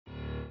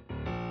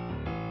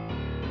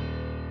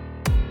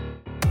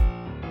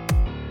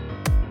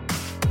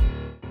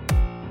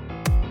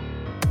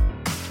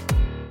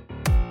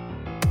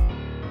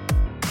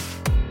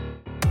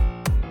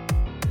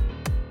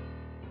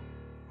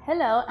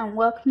Hello and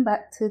welcome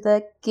back to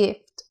the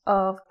Gift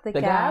of the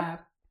Gab.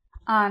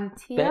 I'm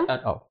Tia.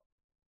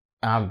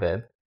 I'm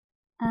Ben.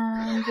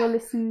 And you're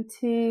listening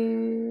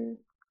to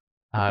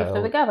Gift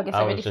of the Gab. I guess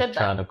I already said that. I was just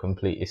trying to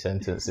complete your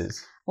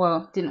sentences.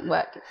 Well, didn't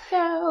work. It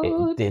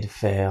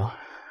failed.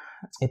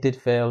 It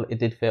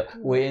did fail.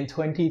 We're in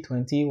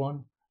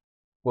 2021.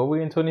 Were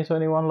we in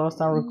 2021 last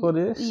time we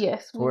recorded this?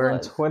 Yes, We're in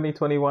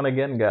 2021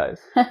 again,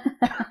 guys.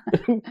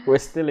 We're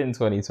still in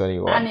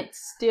 2021. And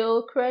it's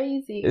still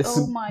crazy.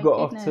 It's my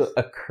got goodness. off to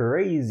a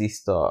crazy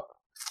start.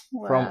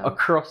 Wow. From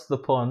across the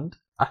pond.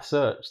 I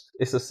searched.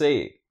 It's a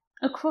saying.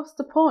 Across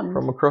the pond?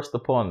 From across the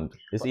pond.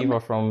 It's either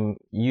from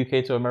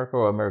UK to America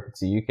or America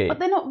to UK. But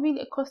they're not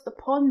really across the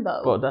pond,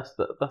 though. But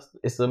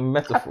it's a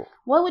metaphor.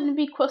 Why wouldn't it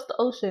be across the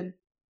ocean?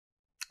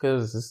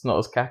 Because it's not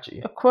as catchy.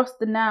 Across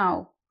the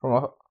Nile.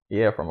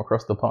 From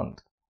across the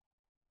pond.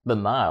 The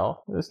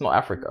Nile? It's not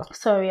Africa.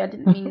 Sorry, I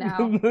didn't mean now.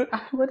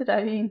 What did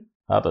I mean?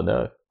 I don't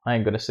know. I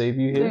ain't gonna save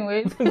you here.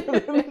 Anyways.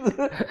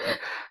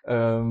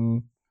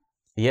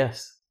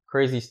 Yes.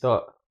 Crazy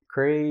start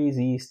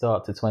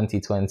to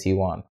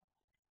 2021.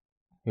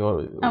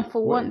 And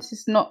for once,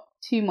 it's not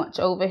too much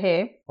over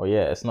here. Oh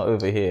yeah, it's not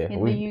over here.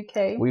 In the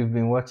UK. We've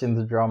been watching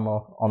the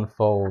drama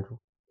unfold.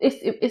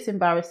 It's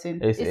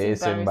embarrassing.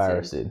 It's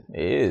embarrassing.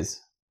 It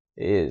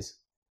is.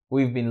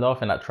 We've been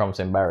laughing at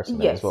Trump's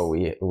embarrassment. Yes. As well.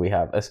 We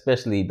have,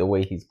 especially the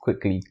way he's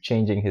quickly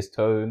changing his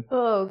tone.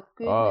 Oh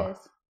goodness!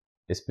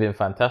 It's been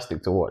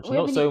fantastic to watch.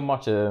 Not so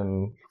much we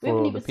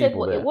haven't even said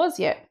what it was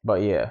yet.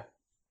 But yeah.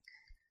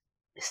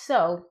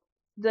 So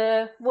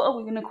what are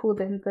we going to call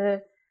them?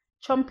 The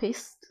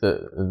Trumpists?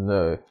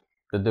 The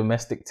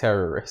domestic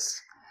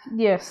terrorists.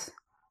 Yes.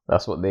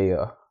 That's what they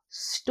are.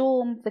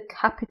 Stormed the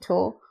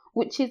Capitol,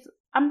 which is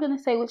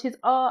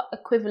our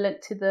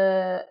equivalent to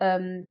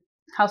the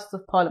House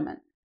of Parliament.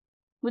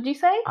 Would you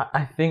say?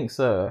 I think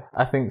so.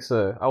 I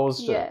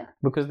was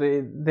because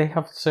they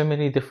have so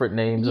many different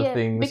names of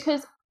things.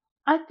 Because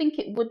I think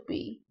it would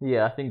be.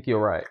 Yeah, I think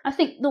you're right. I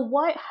think the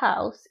White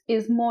House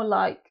is more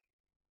like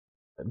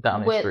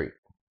Downing Street.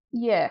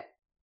 Yeah,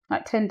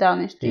 like 10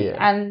 Downing Street,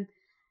 and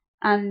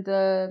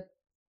the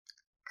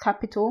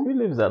Capitol. Who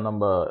lives at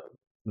number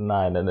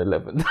 9 and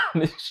 11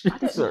 Downing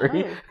Street?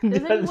 Sorry,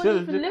 does anyone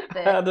even live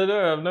there? I don't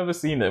know. I've never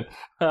seen them.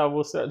 I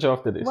will search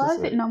after this. Why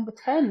is it number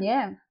 10?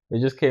 Yeah. It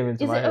just came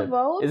into my head. Is it a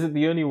road? Is it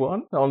the only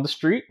one on the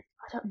street?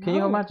 I don't know. Can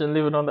you imagine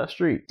living on that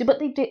street? But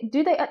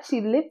do they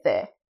actually live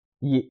there?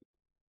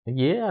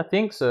 Yeah, I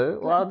think so.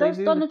 Well, does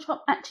Donald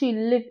Trump actually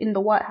live in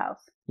the White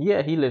House?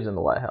 Yeah, he lives in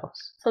the White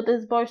House. So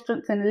does Boris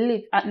Johnson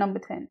live at number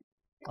 10?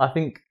 I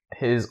think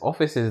his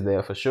office is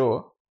there for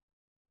sure.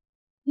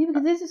 Yeah,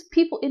 because there's just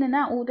people in and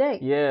out all day.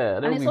 Yeah,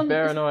 they'll be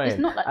very annoying. It's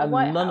not like the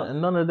White House.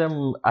 None of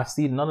them, I've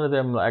seen none of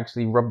them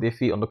actually rub their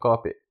feet on the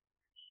carpet.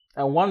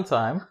 And one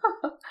time,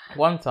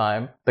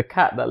 the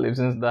cat that lives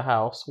in the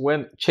house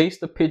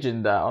chased the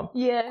pigeon down,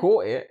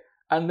 caught it,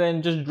 and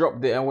then just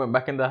dropped it and went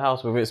back in the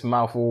house with its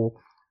mouth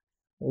all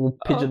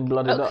pigeon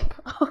blooded up.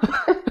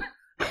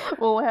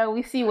 Well,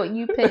 we see what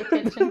you pay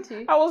attention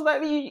to. I was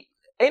like,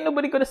 ain't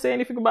nobody gonna say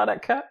anything about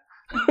that cat.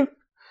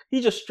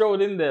 He just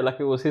strolled in there like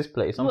it was his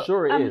place. I'm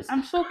sure it is.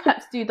 I'm sure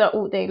cats do that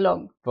all day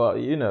long. But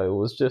it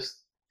was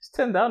just, it's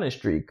 10 Downing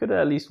Street. Could have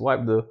at least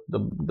wiped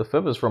the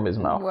feathers from his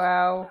mouth.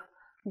 Wow.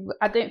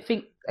 I don't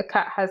think a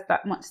cat has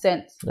that much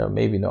sense. No,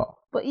 maybe not.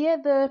 But yeah,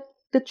 the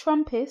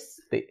Trumpists.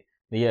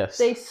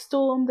 They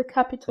stormed the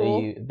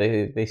Capitol.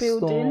 They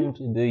stormed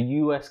the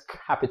U.S.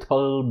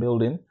 Capitol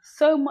building.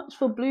 So much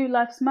for Blue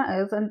Lives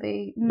Matters, and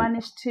they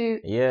managed to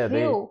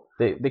kill.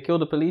 They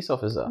killed a police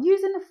officer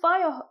using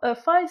a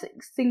fire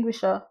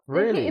extinguisher.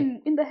 Really? They hit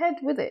him in the head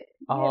with it.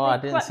 Oh, I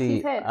didn't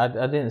see.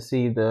 I didn't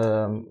see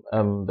the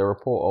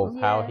report of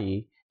how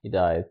he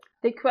died.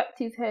 They cracked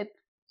his head.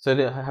 So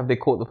have they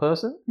caught the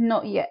person?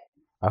 Not yet.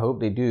 I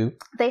hope they do.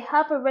 They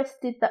have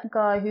arrested that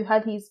guy who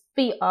had his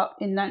feet up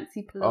in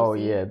Nancy Pelosi. Oh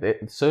yeah,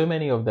 so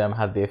many of them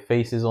had their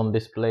faces on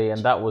display,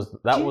 and that was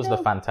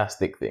the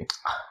fantastic thing.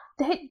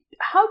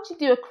 How do you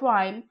do a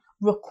crime?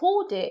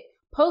 Record it,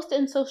 post it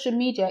on social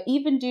media,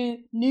 even do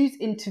news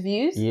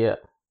interviews. Yeah.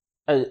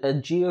 A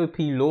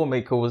GOP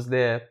lawmaker was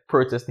there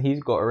protesting.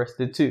 He's got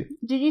arrested too.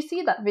 Did you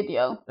see that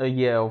video?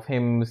 Yeah, of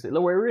him saying,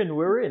 we're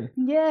in.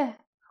 Yeah.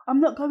 I'm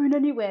not going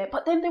anywhere.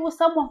 But then there was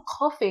someone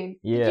coughing.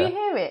 Yeah. Did you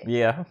hear it?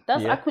 Yeah.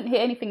 I couldn't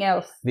hear anything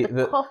else.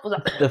 The cough was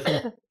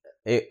like...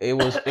 it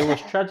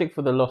was tragic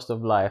for the loss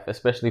of life,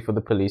 especially for the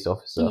police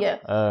officer. Yeah.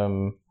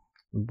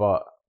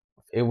 But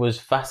it was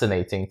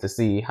fascinating to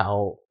see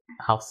how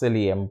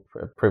silly and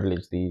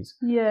privileged these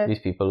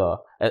people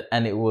are.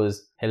 And it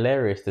was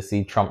hilarious to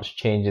see Trump's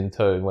change in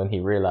tone when he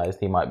realized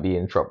he might be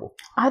in trouble.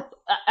 I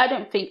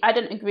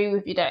don't agree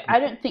with you there. I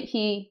don't think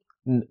he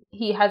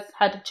has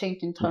had a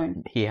change in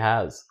tone. He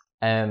has.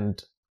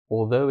 And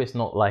although it's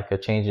not like a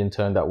change in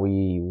tone that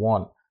we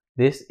want,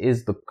 this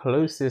is the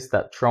closest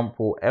that Trump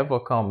will ever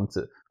come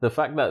to. The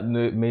fact that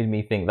made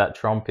me think that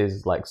Trump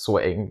is like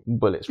sweating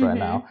bullets right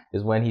now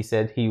is when he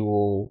said he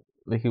will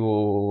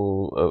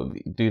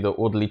do the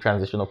orderly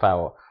transition of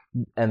power.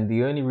 And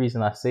the only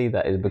reason I say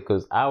that is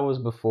because hours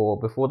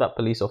before that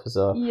police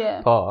officer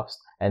passed,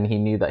 and he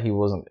knew that he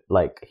wasn't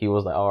he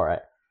was like, all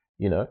right,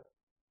 no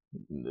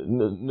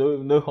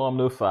harm,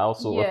 no foul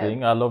sort of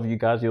thing. I love you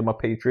guys. You're my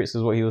patriots,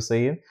 is what he was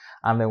saying.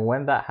 And then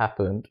when that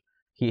happened,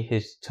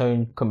 his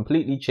tone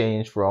completely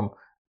changed from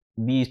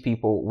these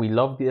people, we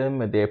love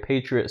them and they're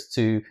patriots,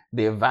 to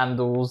they're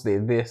vandals, they're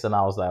this. And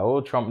I was like,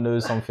 oh, Trump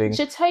knows something.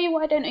 Should tell you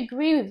why I don't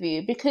agree with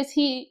you, because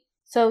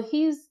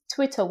his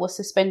Twitter was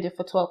suspended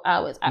for 12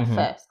 hours at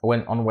first.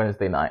 On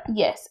Wednesday night.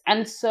 Yes.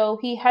 And so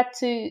he had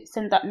to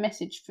send that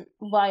message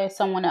via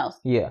someone else.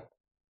 Yeah.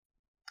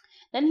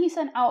 Then he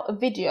sent out a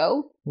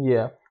video.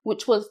 Yeah.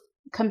 Which was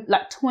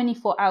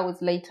 24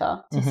 hours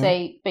later to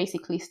say,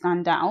 basically,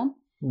 stand down.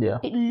 Yeah.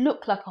 It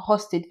looked like a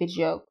hostage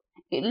video.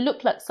 It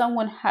looked like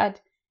someone had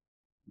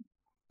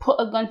put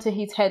a gun to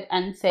his head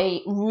and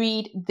say,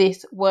 read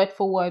this word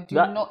for word. Do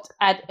not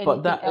add anything else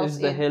in. But that is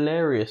the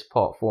hilarious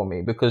part for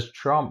me, because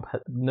Trump,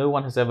 no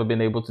one has ever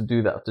been able to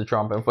do that to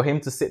Trump. And for him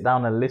to sit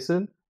down and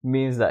listen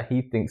means that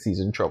he thinks he's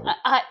in trouble.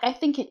 I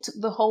think it took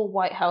the whole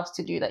White House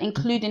to do that,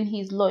 including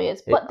his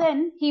lawyers. But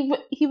then he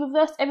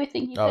reversed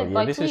everything he said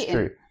by tweeting. This is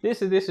true.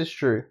 This is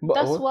true. But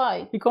that's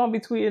why. He can't be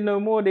tweeting no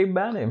more. They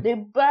ban him. They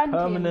banned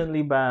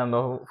permanently banned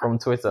from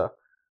Twitter.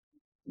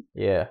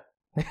 Yeah.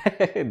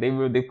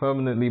 they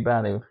permanently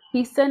banned him.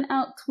 He sent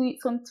out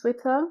tweets on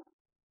Twitter.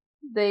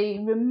 They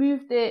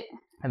removed it.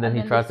 And then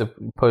he tried to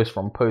post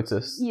from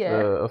POTUS,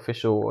 the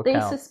official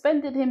account. They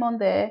suspended him on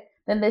there.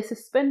 Then they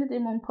suspended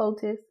him on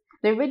POTUS.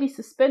 They already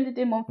suspended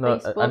him on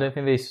Facebook. No, I don't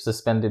think they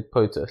suspended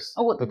POTUS.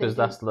 Oh, what did because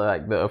they do? That's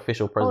the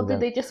official president. Oh,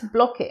 did they just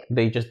block it?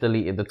 They just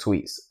deleted the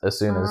tweets as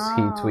soon as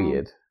he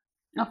tweeted.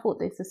 I thought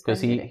they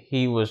suspended it. Because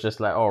he was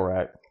just like, all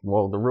right,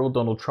 well, the real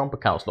Donald Trump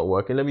account's not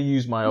working. Let me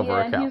use my other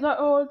account. And he's like,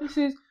 oh,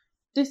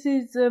 this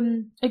is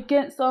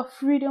against our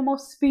freedom of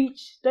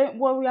speech. Don't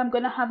worry, I'm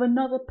going to have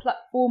another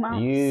platform out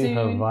soon. You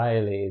have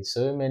violated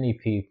so many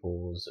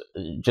people's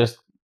just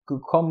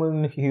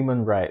common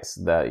human rights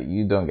that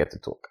you don't get to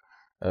talk.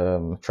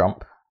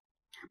 Trump.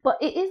 But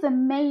it is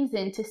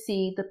amazing to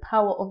see the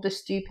power of the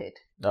stupid.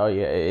 Oh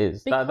yeah, it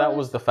is. That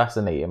was the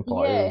fascinating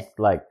part. Yeah. It was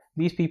like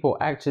these people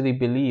actually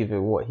believe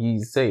in what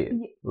he's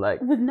saying, like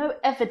with no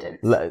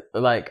evidence.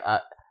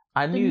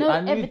 I knew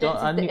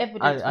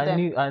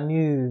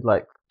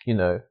like,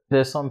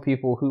 there's some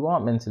people who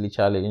aren't mentally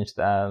challenged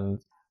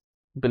and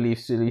believe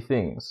silly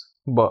things,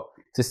 but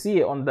to see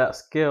it on that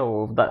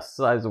scale of that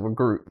size of a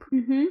group,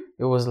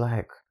 it was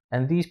like.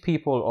 And these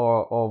people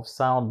are of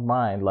sound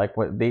mind, like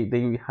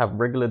they have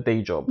regular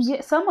day jobs.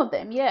 Yeah, some of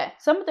them, yeah.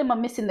 Some of them are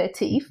missing their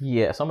teeth.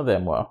 Yeah, some of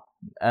them were.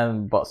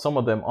 But some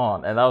of them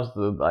aren't. And that was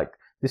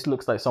this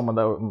looks like someone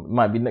that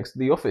might be next to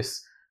the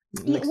office.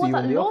 Next to you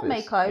in the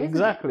lawmaker, office.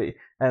 Exactly.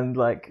 And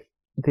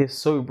they're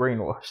so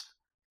brainwashed.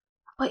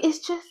 But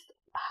it's just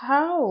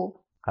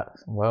how?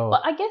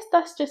 But I guess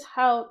that's just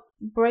how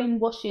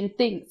brainwashing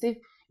thinks. If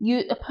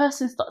a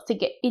person starts to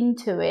get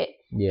into it,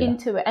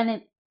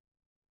 and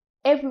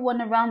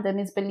everyone around them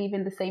is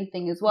believing the same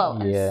thing as well.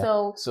 And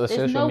so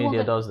social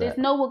media does that. There's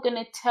no one going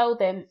to tell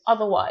them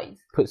otherwise.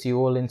 Puts you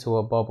all into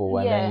a bubble,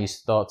 and then you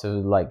start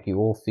to you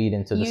all feed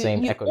into the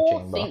same echo chamber.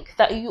 You all think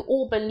that you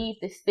all believe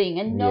this thing,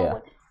 and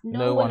no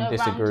one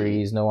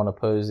disagrees, no one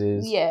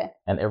opposes,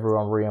 and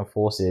everyone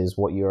reinforces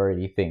what you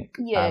already think.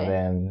 And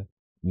then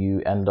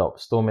you end up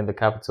storming the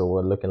Capitol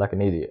and looking like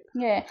an idiot.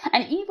 Yeah,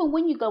 and even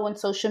when you go on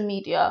social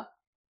media,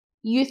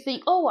 you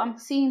think, oh, I'm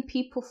seeing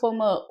people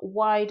from a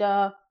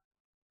wider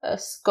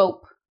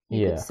scope,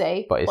 you could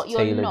say, but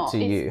you're not.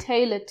 It's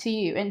tailored to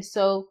you, and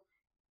so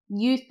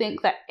you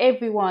think that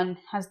everyone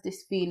has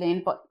this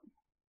feeling, but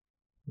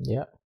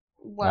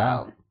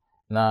wow,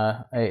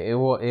 nah, it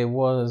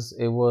was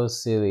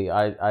silly.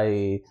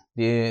 The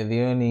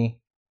only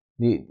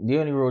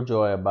real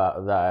joy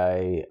about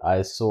that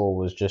I saw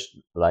was just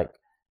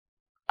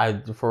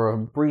for a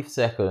brief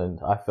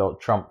second I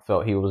felt Trump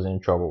felt he was in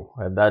trouble,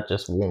 and that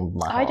just warmed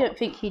my heart. I don't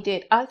think he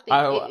did. I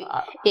think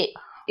it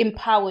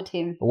empowered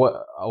him.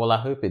 Well, I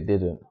hope it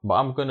didn't, but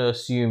I'm gonna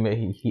assume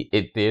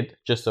it did,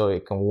 just so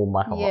it can warm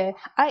my heart. Yeah,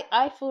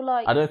 I feel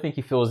like I don't think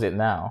he feels it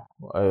now.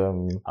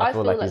 I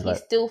feel like he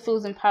still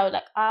feels empowered.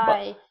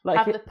 I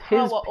have the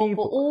power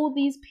over all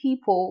these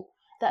people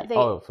that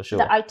for sure.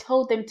 that I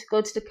told them to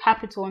go to the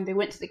Capitol, and they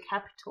went to the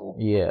Capitol.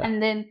 Yeah,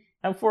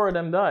 and 4 of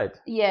them died.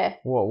 Yeah.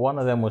 Well, 1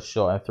 of them was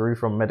shot, and 3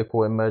 from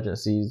medical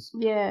emergencies.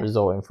 Yeah.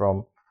 Resulting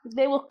from.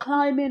 They were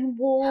climbing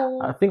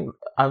walls.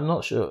 I'm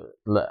not sure.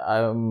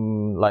 I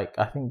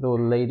think the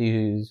lady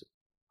who's,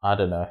 I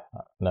don't know.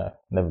 No,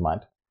 never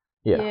mind.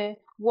 Yeah. Yeah.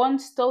 One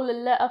stole a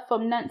letter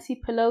from Nancy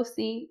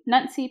Pelosi.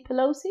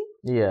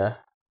 Yeah.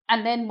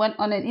 And then went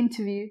on an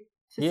interview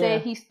to say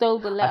he stole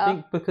the letter. I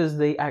think because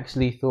they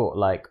actually thought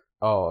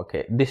oh,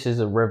 okay, this is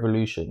a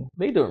revolution.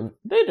 They don't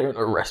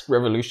arrest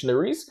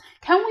revolutionaries.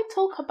 Can we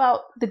talk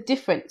about the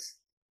difference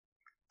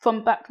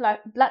from Black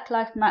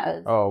Lives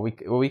Matters? Oh,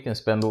 we can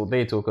spend all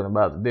day talking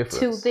about the difference.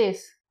 Till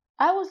this.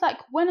 I was like,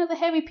 when are the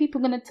heavy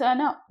people going to turn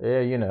up?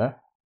 Yeah,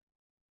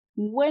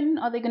 When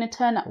are they going to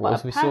turn up? Well,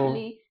 but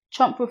apparently,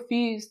 Trump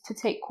refused to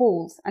take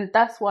calls, and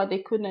that's why they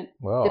couldn't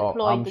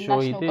deploy the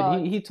National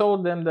Guard. He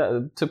told them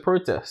that to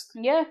protest.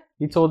 Yeah.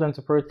 He told them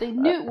to protest. They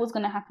knew it was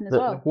going to happen as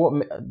well.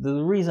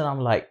 The reason I'm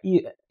like,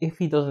 if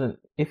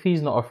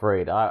he's not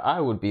afraid,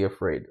 I would be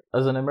afraid.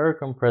 As an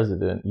American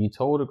president, you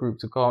told a group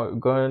to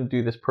go and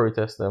do this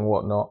protest and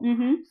whatnot.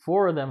 Mm-hmm.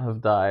 4 of them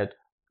have died.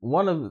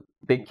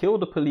 They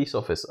killed a police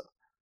officer.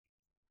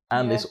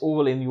 And it's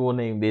all in your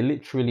name. They're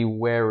literally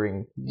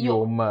wearing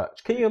your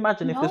merch. Can you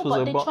imagine if this was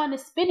Obama? They're trying to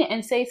spin it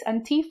and say it's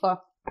Antifa.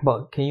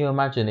 But can you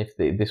imagine if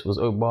this was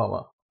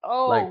Obama?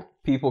 Oh. Like,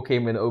 people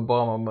came in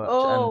Obama merch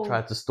and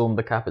tried to storm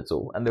the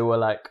Capitol. And they were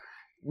like,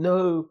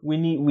 no,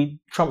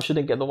 Trump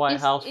shouldn't get the White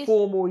House.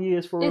 4 more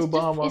years for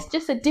Obama. It's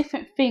just a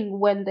different thing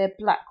when they're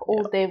black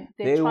or they're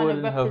trying to represent. They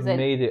wouldn't have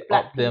made it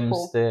up them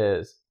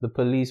stairs. The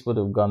police would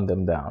have gunned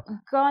them down.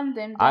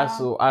 I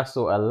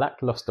saw a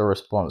lackluster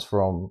response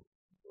from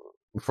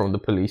the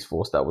police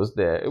force that was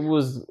there. It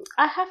was.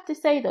 I have to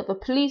say that the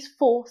police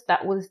force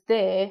that was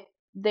there,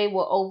 they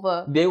were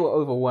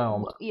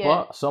overwhelmed. Yeah.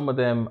 But some of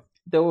them,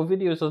 there were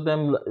videos of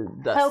them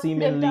that helping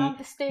them down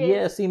the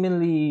stairs.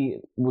 Seemingly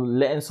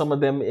letting some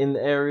of them in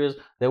areas.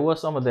 There were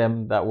some of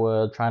them that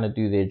were trying to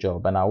do their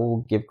job, and I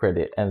will give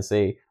credit and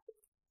say,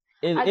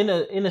 in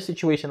a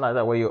situation like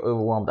that where you're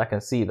overwhelmed, I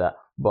can see that,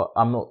 but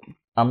I'm not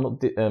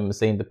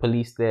saying the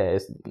police there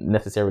is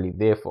necessarily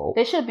their fault.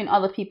 There should have been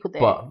other people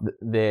there. But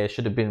there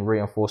should have been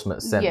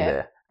reinforcements sent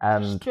there.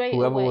 And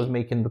whoever was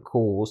making the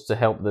calls to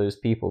help those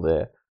people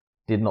there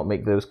did not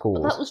make those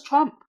calls. But that was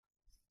Trump.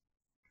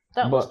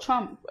 Was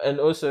Trump. And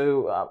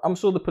also, I'm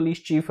sure the police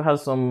chief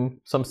has some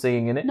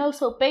saying in it. No,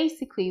 so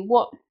basically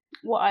what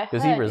I heard...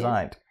 Because he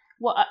resigned.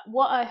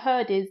 What I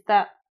heard is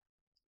that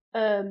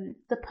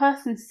the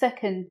person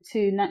second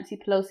to Nancy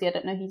Pelosi, I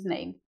don't know his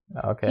name,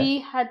 okay, he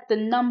had the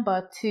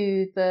number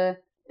to the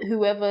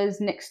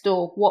whoever's next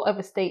door,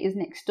 whatever state is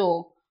next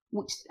door,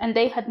 and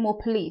they had more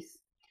police.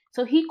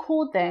 So he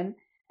called them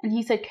and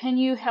he said, "Can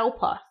you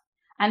help us?"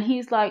 And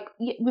he's like,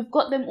 yeah, "We've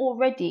got them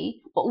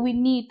already, but we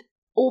need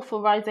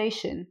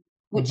authorization,"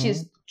 which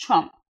is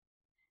Trump.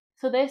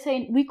 So they're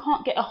saying, "We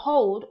can't get a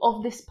hold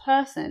of this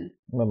person."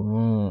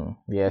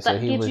 Yeah, so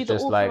he gives you the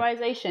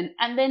authorization,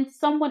 and then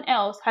someone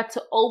else had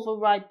to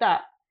override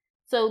that.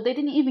 So they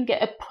didn't even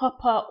get a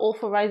proper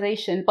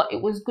authorization, but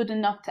it was good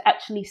enough to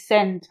actually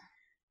send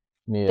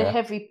the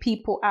heavy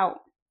people out.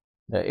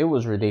 Yeah, it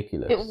was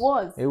ridiculous.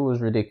 It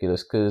was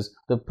ridiculous because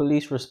the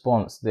police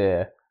response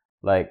there,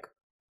 like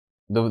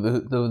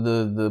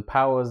the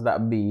powers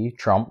that be,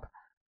 Trump,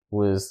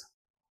 was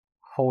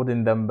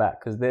holding them back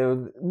because there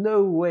was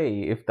no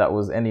way if that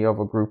was any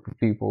other group of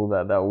people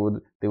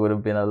they would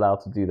have been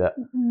allowed to do that.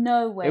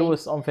 No way. It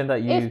was something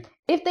that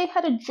if they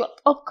had a drop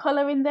of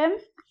color in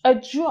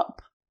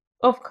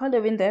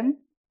them,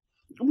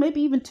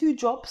 maybe even 2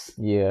 drops.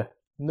 Yeah,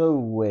 no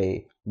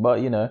way. But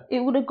it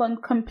would have gone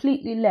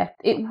completely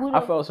left.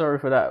 I felt sorry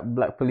for that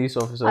black police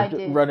officer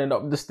running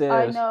up the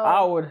stairs. I know.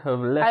 I would have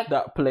left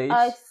that place.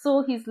 I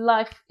saw his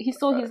life. He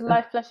saw his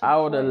life flashing. I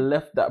would have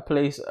left that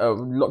place.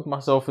 Locked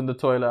myself in the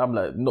toilet. I'm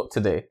like, not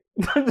today.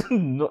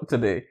 Not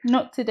today.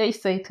 Not today,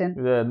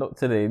 Satan. Yeah, not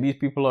today. These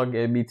people aren't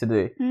getting me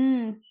today.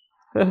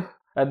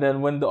 And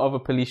then when the other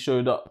police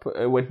showed up,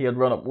 when he had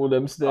run up all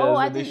them stairs...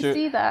 I didn't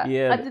see that.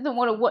 Yeah. I didn't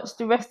want to watch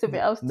the rest of it.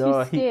 I was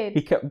too scared.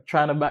 He kept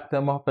trying to back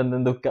them up, and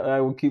then the guy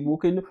would keep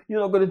walking,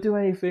 "You're not going to do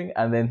anything."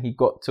 And then he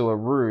got to a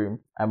room,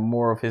 and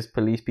more of his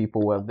police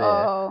people were there.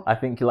 Oh. I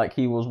think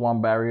he was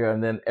one barrier,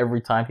 and then every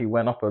time he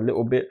went up a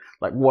little bit,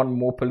 one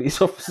more police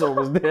officer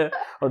was there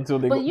until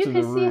they got to the room. But you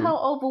can see how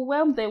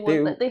overwhelmed they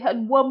were, that they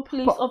had one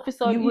police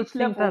officer on each level. You would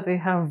think that they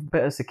have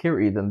better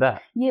security than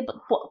that. Yeah,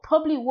 but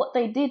probably what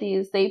they did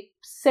is they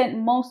sent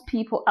most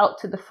people out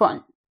to the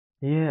front.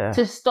 Yeah.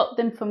 To stop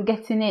them from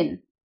getting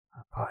in.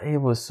 But it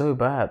was so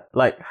bad.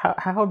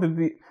 How did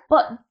we...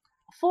 But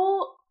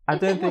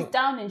if it was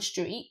Downing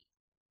Street,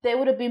 there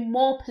would have been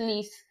more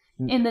police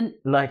in the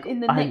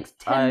next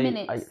 10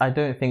 minutes. I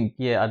don't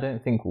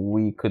think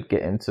we could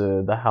get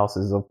into the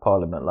Houses of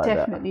Parliament like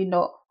Definitely that.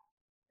 not.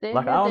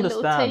 I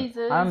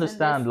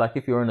understand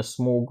if you're in a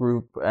small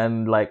group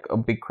and a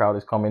big crowd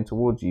is coming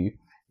towards you,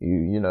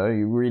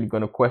 you're really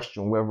going to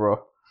question whether...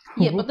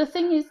 Yeah, but the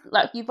thing is,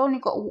 you've only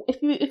got... If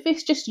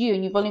it's just you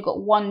and you've only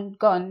got one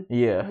gun...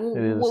 Yeah, it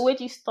is. Where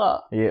do you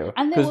start? Yeah,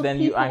 because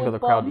then you anger the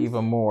crowd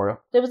even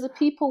more. There was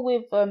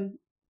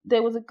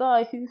there was a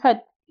guy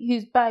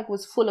whose bag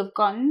was full of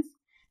guns.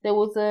 There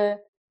was a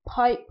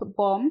pipe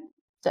bomb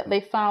that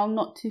they found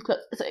not too close.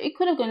 So it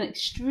could have gone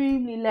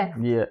extremely left.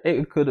 Yeah,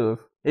 it could have.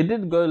 It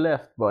did go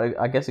left, but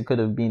I guess it could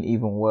have been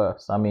even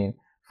worse. I mean,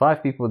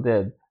 5 people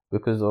dead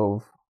because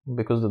of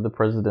the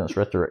president's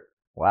rhetoric.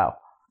 Wow.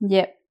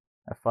 Yep.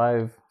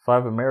 5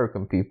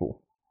 American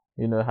people.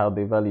 You know how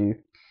they value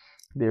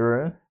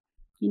their own.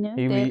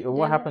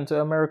 What happened to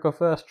America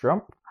first,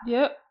 Trump?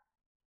 Yep.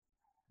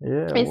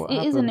 Yeah.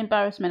 It is an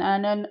embarrassment,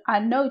 and I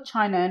know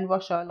China and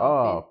Russia are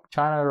laughing. Oh,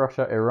 China,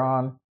 Russia,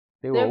 Iran.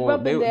 They're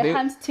rubbing their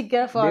hands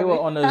together. They were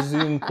on a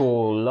Zoom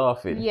call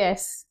laughing.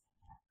 Yes.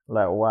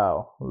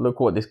 Wow, look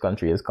what this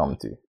country has come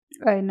to.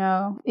 I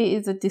know. It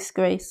is a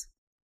disgrace.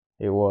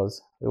 It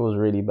was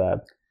really bad.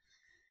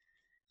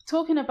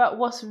 Talking about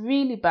what's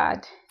really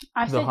bad,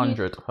 The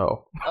 100.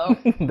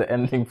 The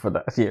ending for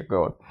that. Yeah,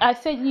 go on. I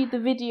sent you the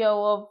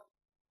video of,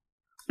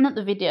 not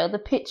the video, the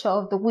picture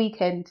of The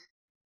Weeknd.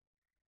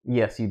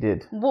 Yes, you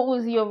did. What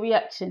was your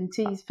reaction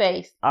to his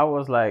face? I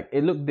was like,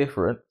 it looked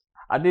different.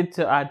 I did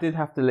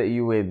have to let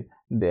you in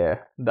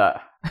there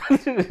that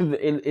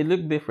it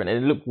looked different.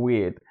 It looked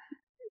weird.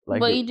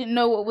 But you didn't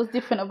know what was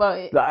different about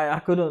it. I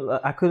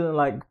couldn't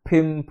like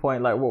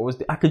pinpoint like what was.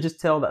 I could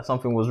just tell that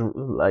something was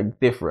like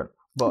different.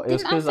 But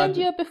didn't I send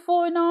you a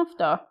before and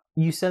after?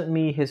 You sent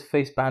me his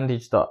face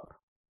bandaged up,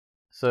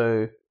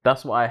 so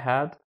that's what I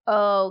had.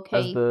 Oh, okay.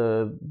 As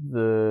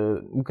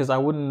the because I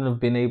wouldn't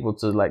have been able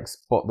to like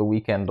spot The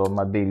Weeknd on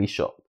my daily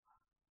shop,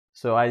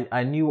 so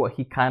I knew what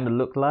he kind of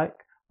looked like.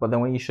 But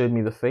then when you showed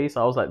me the face,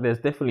 I was like, "There's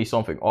definitely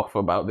something off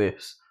about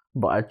this."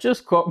 But I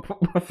just can't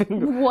put my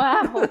finger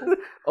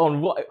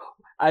on what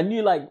I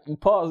knew. Like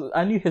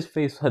I knew his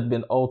face had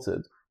been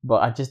altered,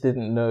 but I just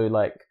didn't know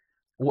like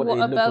what it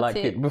looked like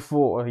it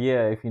before.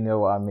 Yeah, if you know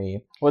what I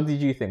mean. What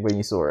did you think when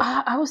you saw it?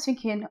 I was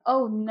thinking,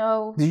 oh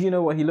no. Did you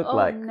know what he looked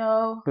like?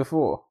 No.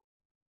 Before?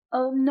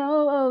 Oh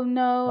no! Oh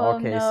no!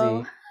 Okay,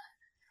 no.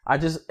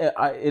 See,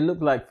 it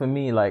looked like for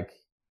me like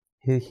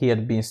he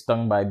had been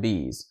stung by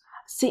bees.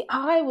 See,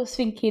 I was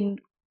thinking,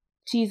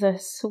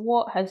 Jesus,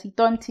 what has he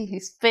done to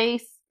his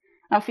face?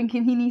 I'm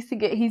thinking he needs to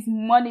get his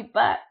money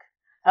back.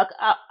 Like,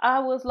 I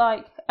was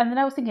like, and then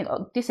I was thinking,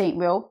 oh, this ain't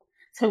real.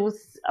 So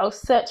I was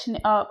searching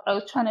it up. I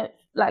was trying to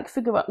like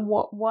figure out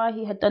why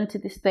he had done to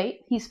his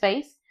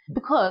face,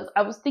 because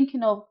I was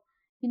thinking of,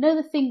 you know,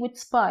 the thing with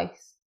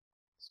Spice,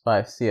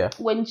 yeah.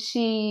 When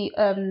she,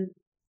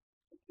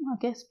 I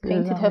guess,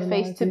 painted her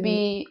face to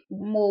be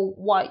more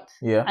white.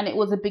 Yeah. And it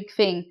was a big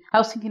thing. I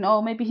was thinking,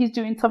 oh, maybe he's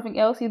doing something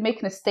else. He's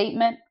making a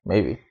statement.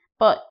 Maybe.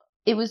 But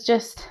it was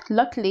just,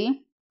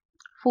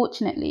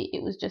 fortunately,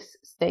 it was just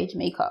stage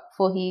makeup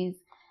for his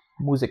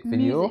music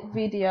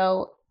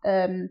video.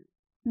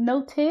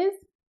 No tears.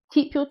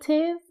 Keep your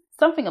tears.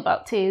 Something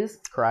about tears.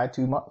 Cry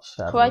too much.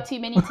 Cry too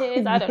many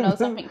tears. I don't know.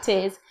 Something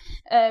tears.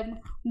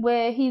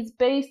 Where he's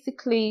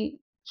basically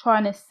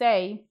trying to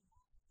say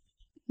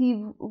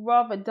he'd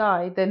rather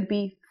die than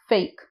be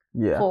fake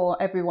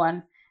for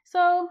everyone.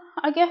 So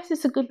I guess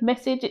it's a good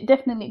message. It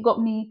definitely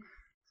got me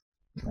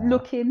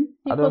looking.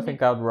 I don't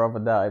think I'd rather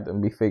die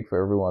than be fake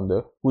for everyone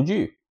though. Would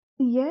you?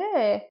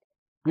 Yeah.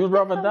 You'd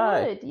rather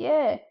die? Would,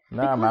 yeah.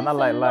 Nah, man, I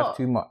like life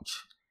too much.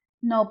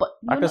 No, but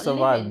I can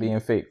survive being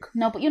fake.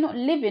 No, but you're not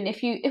living.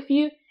 If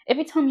you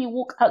every time you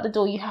walk out the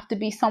door, you have to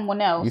be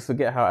someone else. You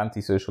forget how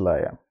antisocial I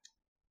am.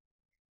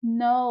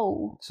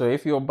 No. So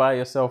if you're by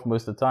yourself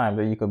most of the time,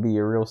 then you can be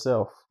your real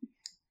self.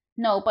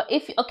 No, but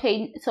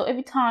so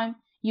every time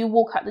you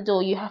walk out the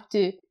door, you have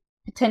to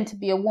pretend to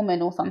be a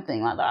woman or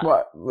something like that.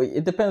 What?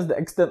 It depends the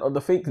extent of the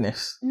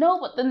fakeness. No,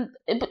 but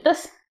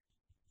that's.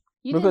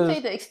 You didn't say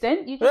the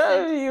extent. You just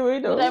said,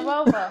 would I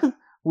rather?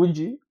 Would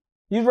you?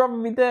 You'd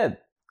rather be dead.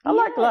 I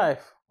like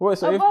life. Well,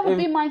 so I'd rather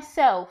be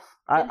myself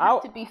than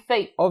have to be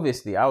fake.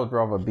 Obviously, I would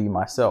rather be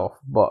myself,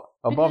 but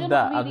above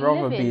that, I'd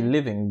rather be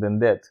living than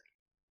dead.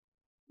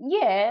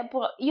 Yeah,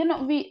 but you're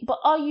not. But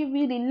are you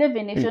really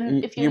living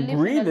if you're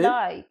living a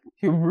lie?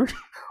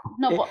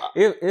 No, but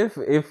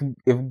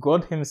if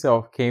God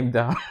Himself came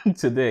down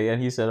today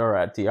and He said, "All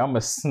right, T, I'm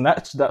gonna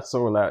snatch that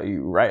soul out of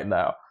you right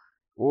now,"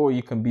 or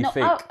you can be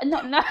fake.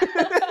 No.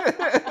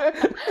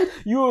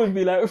 You would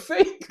be like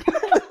fake.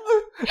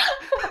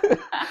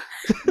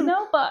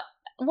 No, but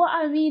what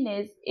I mean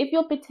is, if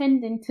you're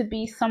pretending to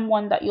be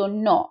someone that you're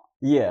not.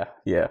 Yeah.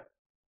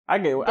 I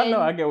get what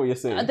you're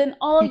saying. Then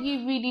are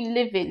you really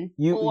living?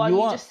 Or are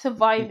you just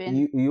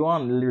surviving? You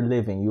aren't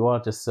living, you are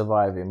just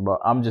surviving. But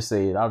I'm just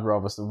saying, I'd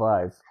rather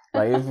survive.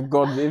 Like if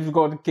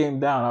God came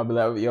down, I'd be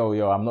like,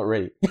 yo, I'm not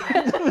ready.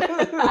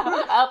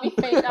 I'll be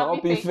fake.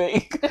 I'll be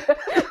fake.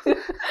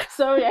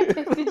 Sorry, I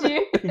tested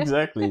you.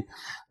 Exactly.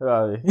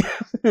 But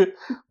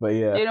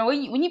yeah. You know,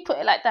 when you put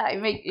it like that,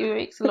 it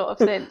makes a lot of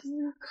sense.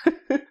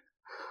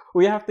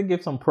 We have to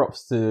give some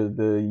props to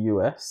the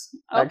US.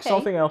 Like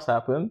something else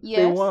happened. Yes.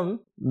 They won.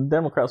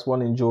 Democrats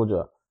won in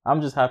Georgia. I'm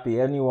just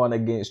happy anyone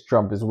against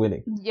Trump is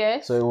winning.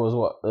 Yes. So it was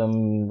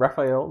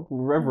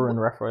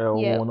Reverend Raphael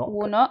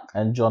Warnock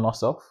and Jon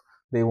Ossoff.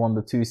 They won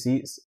the 2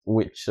 seats,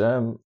 which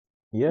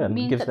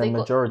gives them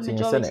majority in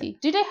the Senate.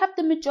 Do they have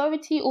the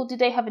majority or do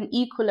they have an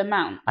equal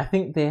amount? I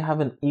think they have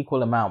an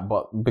equal amount,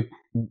 but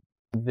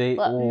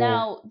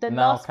now the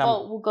last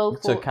vote will go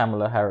to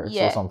Kamala Harris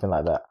or something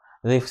like that.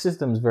 The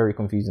system is very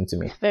confusing to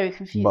me. Very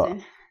confusing. But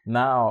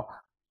now,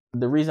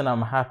 the reason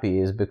I'm happy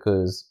is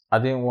because I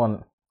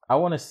want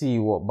to see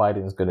what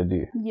Biden's going to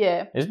do.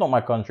 Yeah. It's not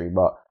my country,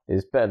 but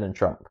it's better than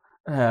Trump.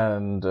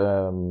 And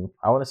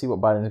I want to see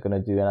what Biden's going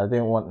to do. And I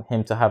didn't want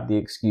him to have the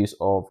excuse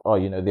of,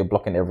 they're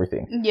blocking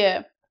everything.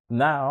 Yeah.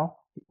 Now,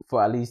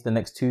 for at least the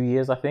next 2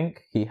 years, I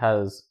think, he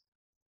has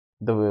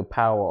the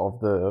power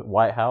of the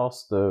White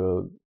House,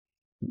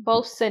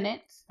 both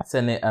Senate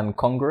and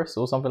Congress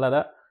or something like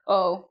that.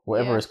 Oh,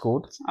 whatever it's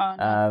called. Oh,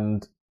 no.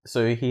 And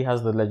so he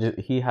has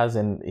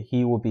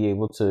he will be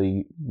able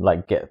to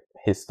like get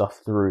his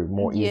stuff through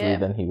more easily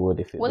than he would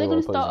if it. Well, they're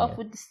going to start off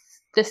with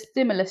the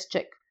stimulus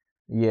check.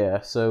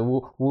 Yeah,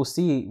 so we'll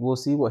see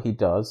what he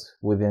does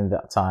within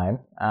that time,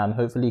 and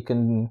hopefully he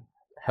can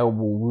help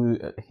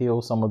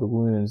heal some of the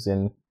wounds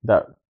in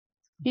that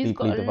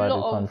deeply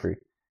divided country.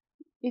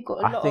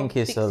 I think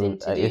it's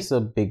a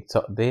big.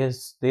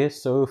 They're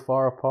so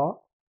far apart.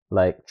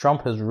 Like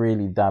Trump has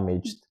really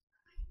damaged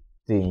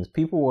things.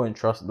 People won't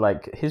trust.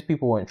 Like his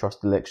people won't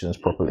trust elections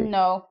properly.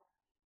 No.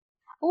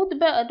 All the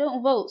better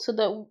don't vote so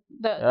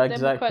that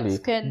Democrats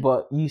can.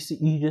 But you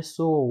just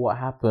saw what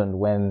happened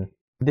when.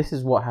 This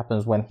is what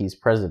happens when he's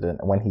president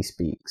and when he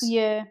speaks.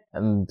 Yeah.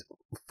 And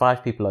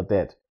 5 people are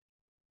dead.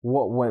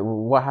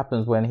 What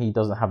happens when he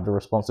doesn't have the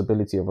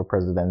responsibility of a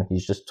president?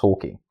 He's just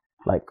talking,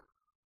 like.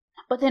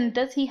 But then,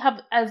 does he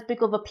have as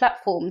big of a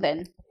platform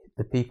then?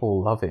 The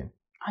people love him.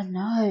 I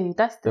know,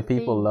 that's the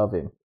people love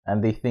him,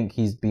 and they think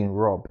he's been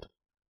robbed.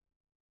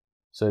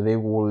 So they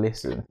will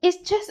listen.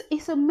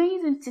 It's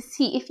amazing to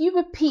see if you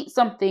repeat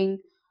something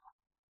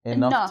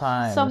enough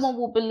times, someone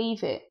will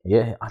believe it.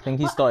 Yeah, I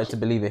think he started to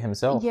believe it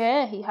himself.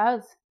 Yeah, he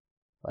has.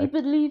 You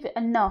believe it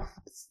enough,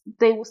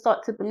 they will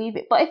start to believe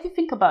it. But if you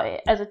think about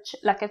it, as a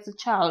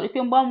child, if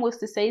your mom was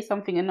to say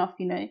something enough,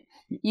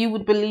 you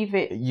would believe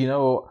it.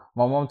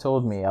 My mom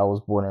told me I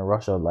was born in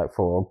Russia, like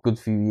for a good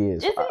few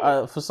years. Is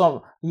it?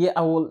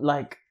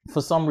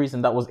 For some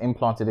reason that was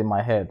implanted in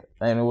my head,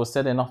 and it was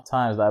said enough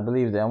times that I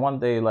believed it. And one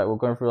day, like we're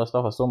going through our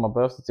stuff, I saw my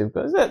birth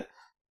certificate. I said,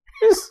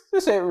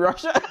 "This ain't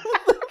Russia."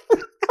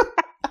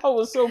 I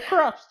was so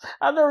crushed.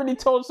 I'd already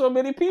told so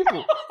many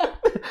people.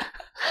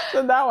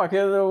 So now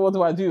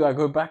what do? I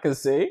go back and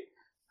say,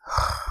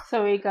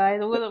 sorry guys,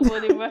 I wasn't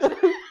born in Russia.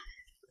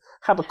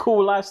 Have a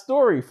cool life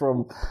story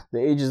from the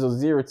ages of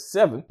 0 to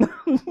 7.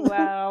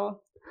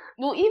 Wow.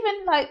 Well,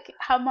 even like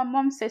how my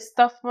mom says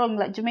stuff wrong,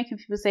 like Jamaican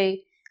people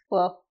say,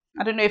 well,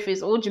 I don't know if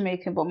it's all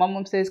Jamaican, but my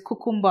mom says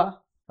cucumber.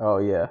 Oh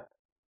yeah.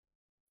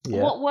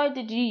 What word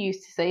did you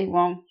use to say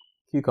wrong?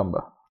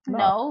 Cucumber.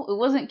 No, it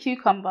wasn't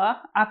cucumber.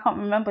 I can't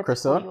remember to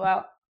call you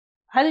out.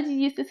 How did you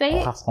used to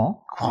say it? Croissant.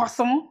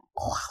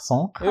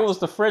 It was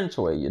the French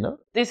way,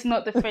 It's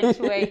not the French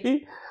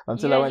way.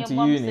 Until I went to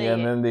uni,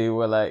 and then they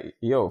were like,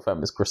 "Yo,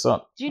 fam, it's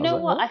croissant." Do you know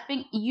what? I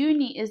think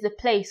uni is the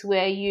place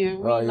where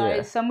you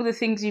realize some of the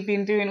things you've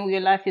been doing all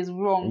your life is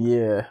wrong.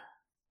 Yeah,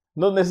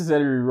 not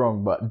necessarily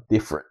wrong, but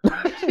different.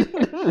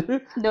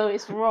 No,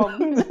 it's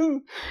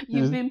wrong.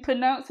 You've been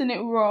pronouncing it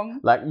wrong.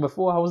 Like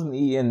before, I wasn't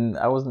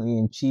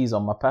eating cheese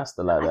on my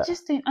pasta like that. I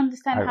just don't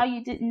understand how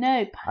you didn't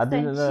know pasta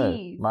and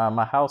cheese.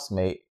 My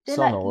housemate,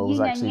 Sono, was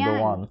actually the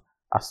one.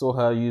 I saw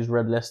her use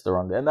Red Leicester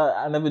on there, and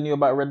I never knew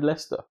about Red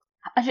Leicester.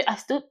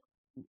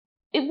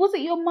 It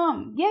wasn't your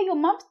mum. Yeah, your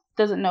mum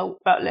doesn't know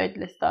about Red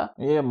Leicester.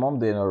 Yeah, mum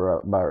didn't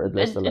know about Red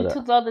Leicester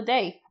until the other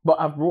day. But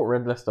I brought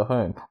Red Leicester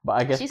home. But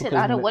I guess she said,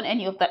 "I don't want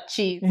any of that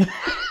cheese."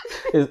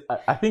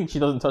 I think she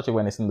doesn't touch it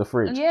when it's in the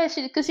fridge. Yeah,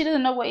 because she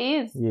doesn't know what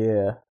it is.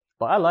 Yeah,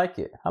 but I like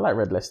it. I like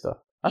Red Leicester.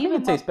 I think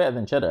it tastes better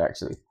than cheddar,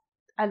 actually.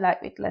 I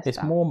like Red Leicester.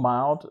 It's more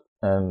mild,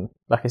 and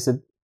like I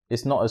said,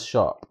 it's not as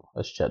sharp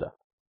as cheddar.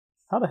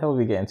 How the hell did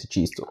we get into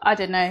cheese talk? I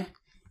don't know.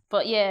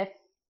 But yeah,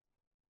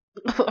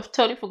 I've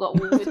totally forgot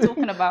what we were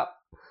talking about.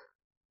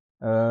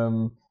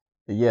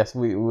 Yes,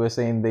 we were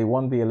saying they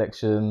won the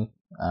election,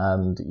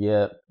 and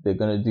yeah, they're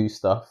going to do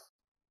stuff.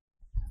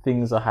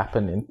 Things are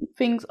happening.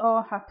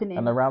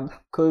 And around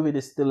COVID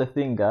is still a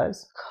thing,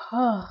 guys.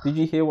 Did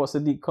you hear what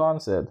Sadiq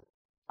Khan said?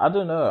 I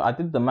don't know. I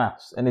did the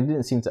maths, and it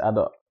didn't seem to add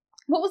up.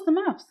 What was the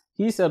maths?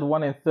 He said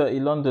 1 in 30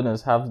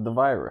 Londoners have the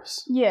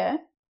virus. Yeah.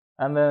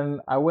 And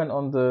then I went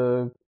on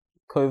the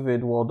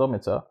COVID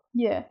worldometer.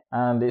 Yeah.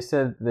 And it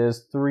said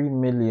there's 3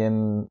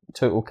 million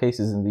total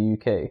cases in the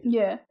UK.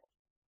 Yeah.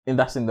 And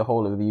that's in the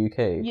whole of the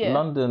UK. Yeah.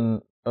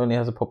 London only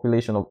has a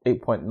population of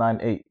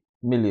 8.98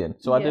 million.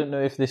 So I don't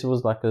know if this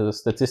was like a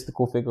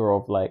statistical figure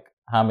of like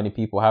how many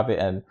people have it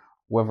and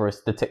whether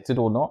it's detected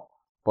or not.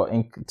 But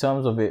in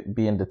terms of it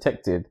being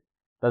detected,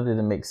 that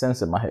didn't make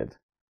sense in my head.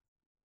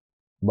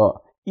 But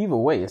either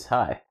way, it's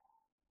high.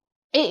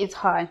 It is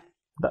high.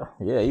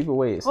 Either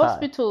way, it's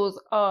hospitals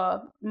high.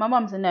 My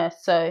mum's a nurse,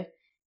 so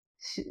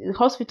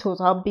hospitals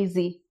are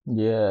busy.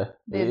 Yeah,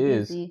 they're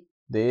busy.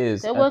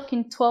 They're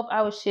working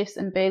 12-hour shifts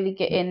and barely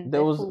getting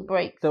their full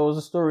break. There was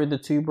a story of the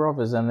 2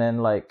 brothers, and then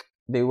like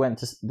they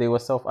were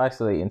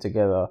self-isolating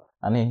together,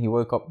 and then he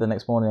woke up the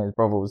next morning and his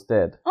brother was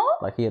dead. Oh?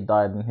 Like he had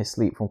died in his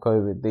sleep from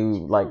COVID.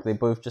 They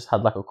both just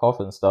had like a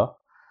cough and stuff,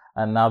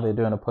 and now they're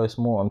doing a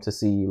post-mortem to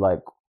see like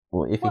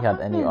if he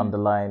had any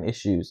underlying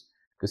issues.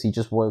 Because he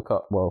just woke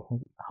up. Well,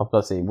 how could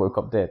I say woke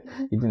up dead?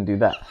 He didn't do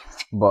that,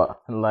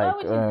 but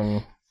like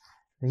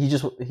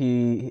his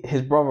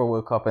brother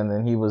woke up and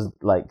then he was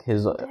like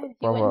his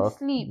brother. Went to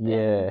sleep.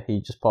 Yeah, he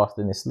just passed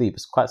in his sleep.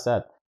 It's quite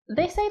sad.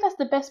 They say that's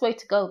the best way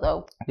to go,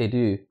 though. They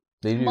do.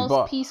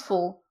 Most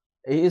peaceful.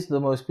 It is the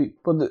most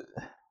peaceful. But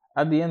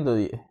at the end of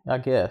it, I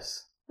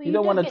guess but you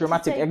don't want a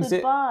dramatic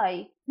exit.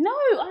 Goodbye. No,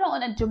 I don't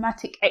want a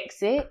dramatic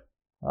exit.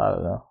 I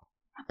don't know.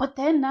 But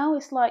then now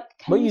it's like,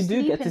 but you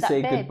do get to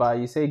say goodbye.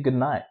 You say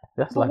goodnight.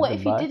 That's but like what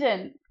goodbye. if you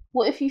didn't?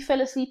 What if you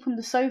fell asleep on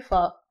the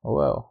sofa?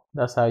 Well,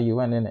 that's how you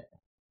went, innit?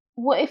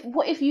 What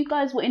if you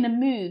guys were in a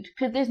mood?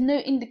 Because there's no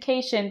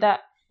indication that.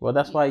 Well,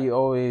 that's why you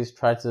always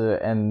try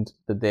to end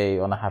the day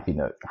on a happy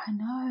note. I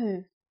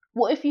know.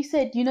 What if you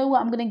said, you know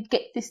what, I'm going to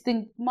get this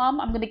thing, Mum,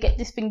 I'm going to get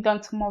this thing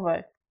done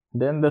tomorrow?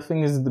 Then the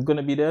thing is going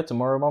to be there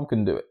tomorrow. Mum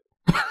can do it.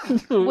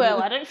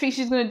 Well, I don't think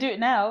she's going to do it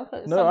now.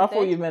 No, I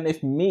thought you meant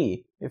if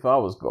I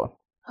was gone.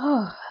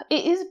 Oh,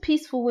 it is a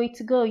peaceful way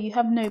to go. You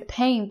have no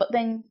pain, but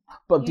then.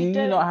 But do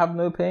you not have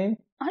no pain?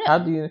 How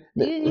do you?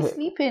 You're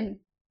sleeping.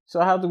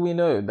 So how do we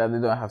know that they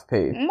don't have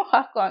pain?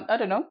 I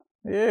don't know.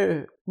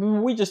 Yeah,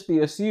 we just be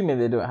assuming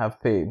they don't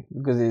have pain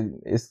because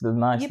it's the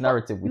nice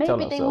narrative we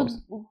tell ourselves. Maybe they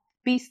would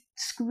be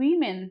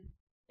screaming.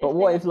 But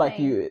what if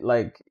you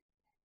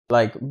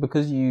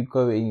because you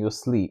go in your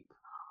sleep,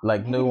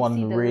 like maybe no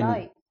one really.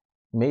 Light.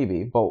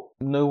 Maybe, but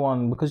no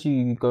one, because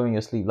you go in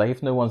your sleep, like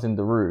if no one's in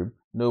the room,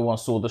 no one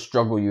saw the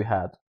struggle you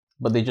had,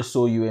 but they just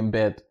saw you in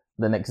bed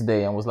the next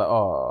day and was like,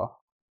 oh,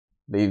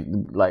 they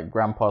like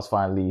grandpa's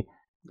finally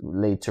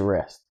laid to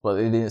rest, but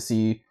they didn't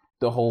see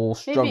the whole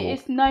struggle. Maybe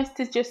it's nice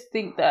to just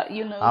think that,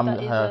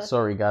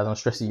 sorry guys, I'm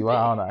stressing you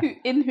out, aren't I?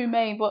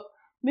 Inhumane, but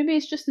maybe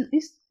it's just,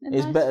 it's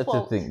nice better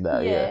fault. to think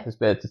that, yeah. It's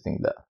better to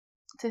think that.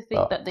 To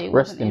think that they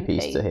rest wasn't in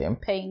peace pain, to him.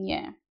 Pain,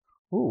 yeah.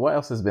 Ooh, what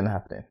else has been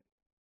happening?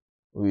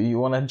 You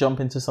want to jump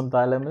into some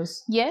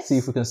dilemmas? Yes. See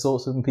if we can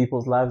sort some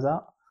people's lives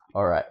out?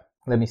 All right,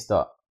 let me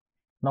start.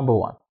 Number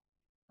 1.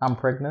 I'm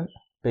pregnant.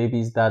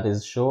 Baby's dad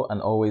is short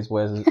and always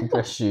wears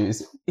dress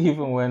shoes,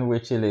 even when we're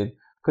chilling.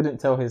 Couldn't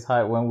tell his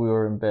height when we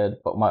were in bed,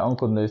 but my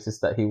uncle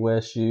noticed that he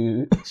wears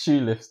shoe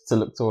lifts to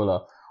look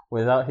taller.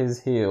 Without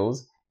his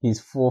heels,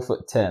 he's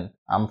 4'10".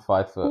 I'm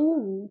 5 foot.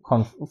 Ooh.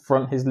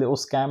 Confront his little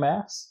scam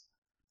ass?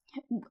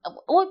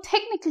 Well,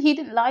 technically, he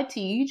didn't lie to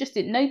you. You just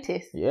didn't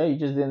notice. Yeah, you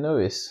just didn't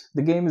notice.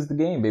 The game is the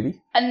game,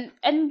 baby. And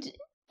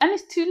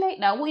it's too late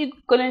now. What are you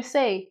gonna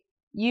say?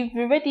 You're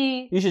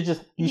already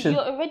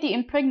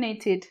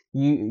impregnated.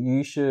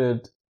 You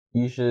should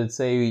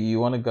say you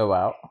want to go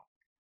out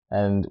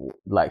and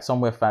like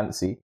somewhere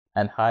fancy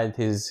and hide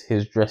his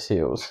dress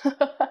heels.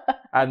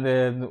 And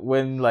then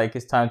when like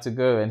it's time to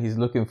go and he's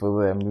looking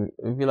for them,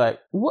 you'll be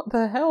like, "What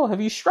the hell? Have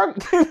you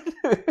shrunk?"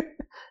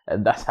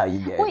 And that's how you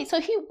get. Wait,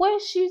 so he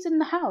wears shoes in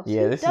the house?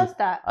 Yeah, Who does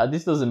that?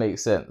 This doesn't make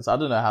sense. I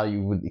don't know how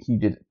he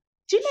did it.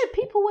 Do you know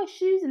people wear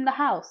shoes in the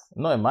house?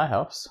 Not in my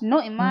house.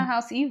 Not in my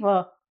house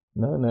either.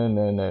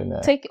 No.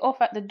 Take it off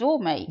at the door,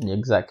 mate.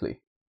 Exactly.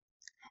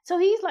 So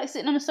he's like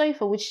sitting on a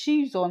sofa with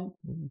shoes on.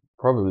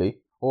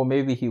 Probably. Or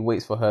maybe he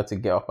waits for her to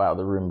get up out of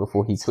the room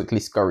before he quickly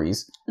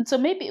scurries. And so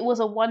maybe it was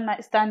a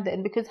one-night stand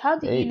then, because how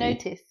did you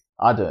notice?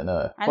 I don't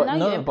know. And now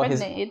you're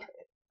impregnated.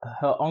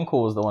 Her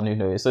uncle was the one who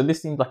noticed. So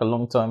this seems like a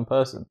long-term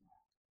person.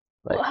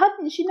 Like, well, how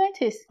did she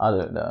notice? I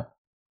don't know.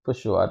 For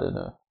sure, I don't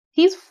know.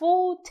 He's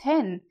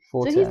 4'10".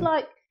 So he's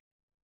like,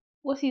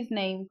 what's his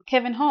name?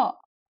 Kevin Hart.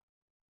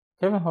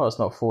 Kevin Hart's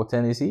not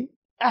 4'10", is he?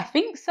 I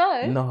think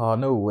so.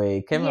 No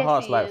way. Kevin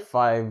Hart's like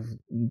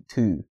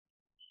 5'2".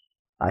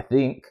 I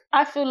think.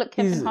 I feel like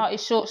Kevin Hart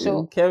is short.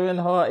 Kevin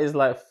Hart is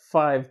like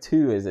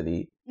 5'2", isn't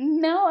he?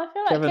 No, I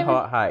feel like Kevin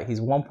Hart height. He's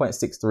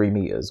 1.63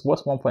 meters.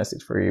 What's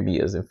 1.63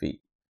 meters in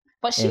feet?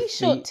 But she's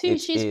short too.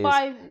 She's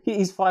 5.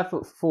 He's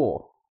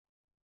 5'4".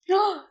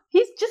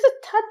 He's just a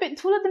tad bit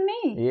taller than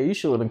me. Yeah, you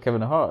shorter than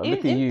Kevin Hart.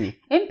 Look at you.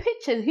 In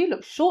pictures, he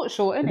looks short,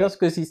 isn't That's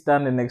because he's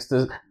standing next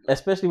to,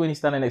 especially when he's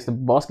standing next to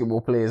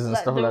basketball players and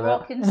stuff like that. The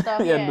Rock and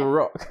stuff. Yeah, The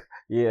Rock.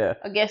 Yeah.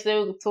 I guess they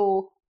were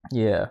tall.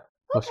 Yeah,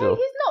 for sure.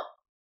 He's not.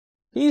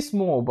 He's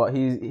small, but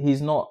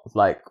he's not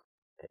like.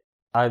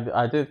 I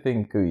don't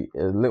think a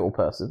little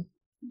person.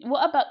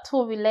 What about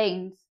Tory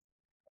Lanez?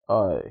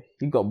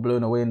 He got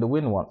blown away in the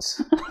wind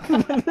once.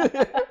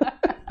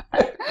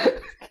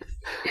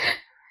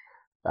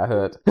 I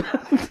heard.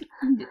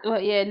 Well,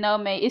 yeah, no,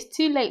 mate. It's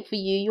too late for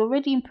you. You're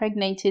already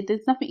impregnated.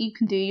 There's nothing you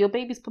can do. Your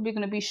baby's probably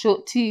going to be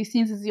short too,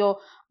 since you're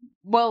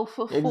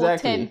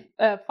 4'10",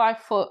 5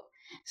 foot.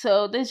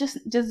 So there's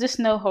just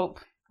no hope.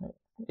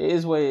 It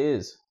is what it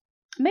is.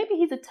 Maybe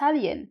he's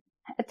Italian.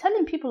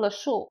 Italian people are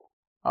short.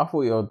 I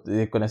thought you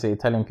were going to say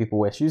Italian people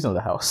wear shoes in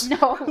the house.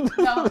 No.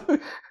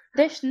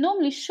 They're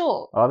normally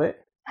short. Are they?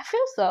 I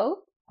feel so.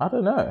 I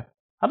don't know.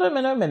 I don't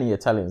know many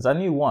Italians. I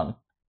knew one,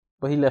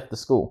 but he left the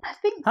school. I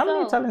think How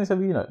many Italians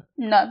have you known?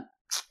 None.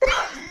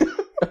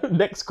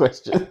 Next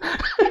question.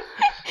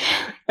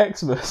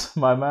 Xmas.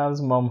 My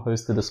man's mum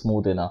hosted a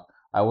small dinner.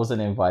 I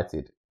wasn't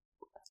invited.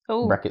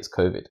 Ooh. Brackets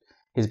COVID.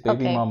 His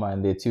baby mama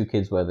and their 2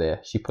 kids were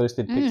there. She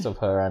posted pics of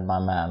her and my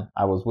man.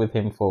 I was with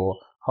him for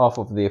half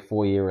of their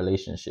 4-year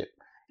relationship.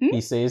 He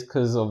says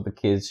because of the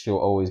kids, she'll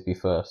always be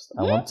first.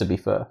 I want to be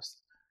first.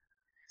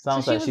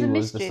 Sounds like she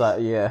was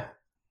decided.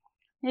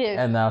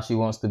 Yeah. And now she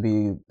wants to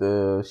be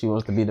the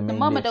main. The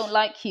mama don't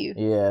like you.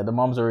 Yeah, the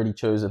mom's already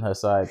chosen her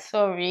side.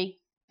 Sorry.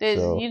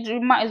 You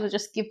might as well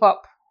just give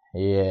up.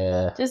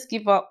 Yeah. Just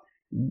give up.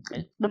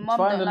 The mom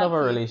find another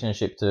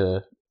relationship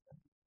to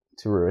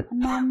to ruin.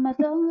 Mama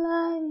don't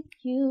like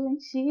you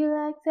and she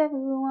likes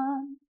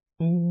everyone.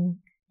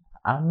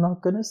 I'm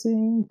not gonna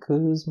sing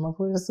because my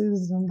voice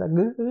isn't that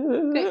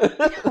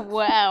good.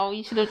 Wow,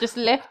 you should have just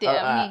left it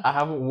at me. I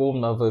haven't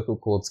warmed my vocal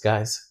cords,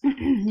 guys.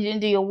 You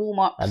didn't do your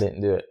warm-up. I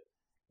didn't do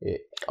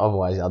it.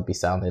 Otherwise, I'd be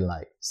sounding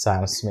like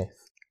Sam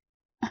Smith.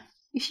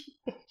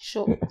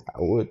 Sure. I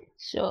would.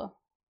 Sure.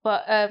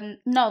 But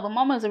no, the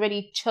mama's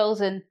already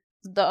chosen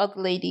the other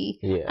lady.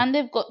 Yeah. And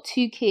they've got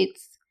 2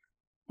 kids.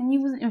 And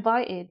you wasn't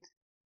invited.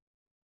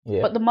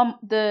 Yeah. But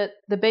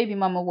the baby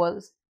mama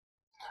was.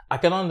 I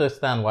can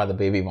understand why the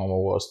baby mama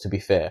was, to be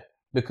fair.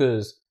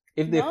 Because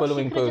if they're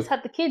following just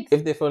had the kids.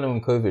 If they're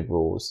following COVID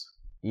rules,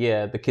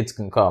 yeah, the kids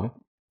can come.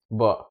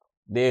 But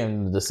they're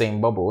in the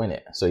same bubble,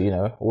 innit? So,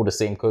 all the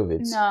same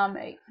COVIDs. Nah,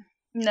 mate.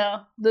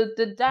 No.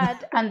 The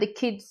dad and the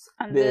kids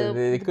and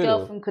the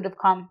girlfriend could have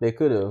come. They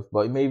could have,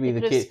 but maybe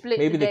the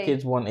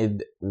kids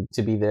wanted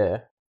to be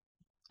there.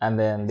 And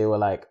then they were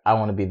like, I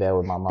want to be there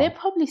with my mom. They're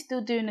probably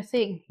still doing a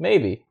thing.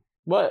 Maybe.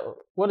 But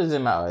what does it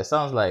matter? It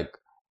sounds like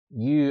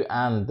you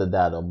and the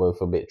dad are both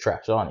a bit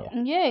trash, aren't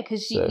you? Yeah,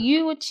 because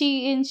you were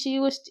cheating, he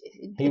was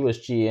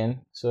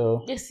cheating,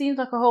 so... It seems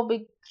like a whole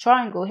big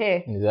triangle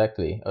here.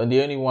 Exactly. And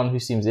the only one who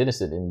seems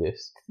innocent in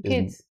this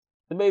is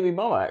the baby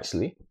mama,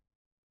 actually.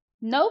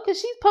 No, because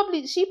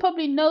she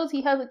probably knows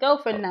he has a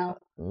girlfriend now.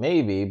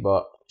 Maybe,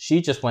 but she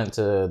just went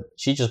to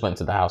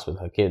the house with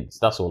her kids.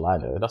 That's all I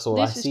know. That's all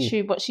I see. This is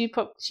true, but she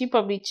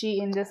probably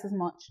cheating just as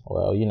much.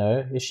 Well,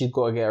 if she's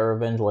got to get her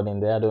revenge one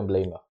in there, I don't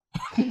blame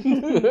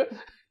her.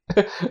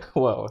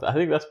 Well, I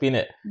think that's been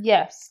it.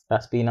 Yes.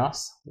 That's been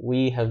us.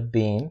 We have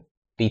been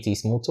BT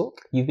Small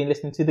Talk. You've been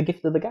listening to The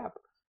Gift of the Gab.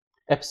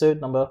 Episode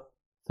number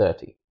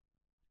 30.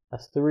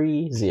 That's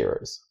 3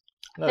 zeros.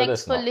 No,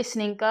 thanks for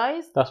listening,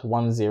 guys. That's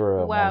 1 0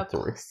 and wow,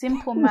 1 3.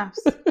 Simple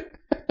maths.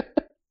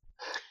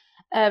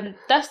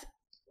 That's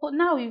what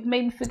now you've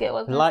made me forget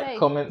what I was going to say. Like,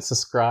 comment,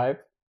 subscribe.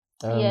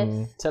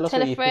 Yes. Tell us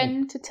tell what a you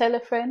friend think. to tell a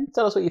friend.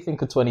 Tell us what you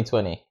think of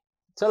 2020.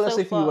 Tell us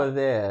if you were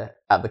there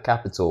at the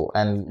Capitol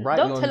and write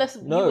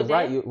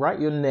write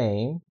your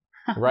name.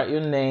 Write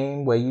your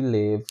name, where you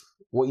live,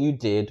 what you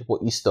did,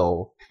 what you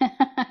stole.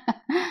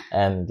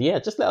 And yeah,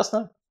 just let us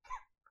know.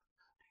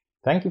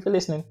 Thank you for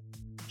listening.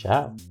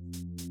 Ciao.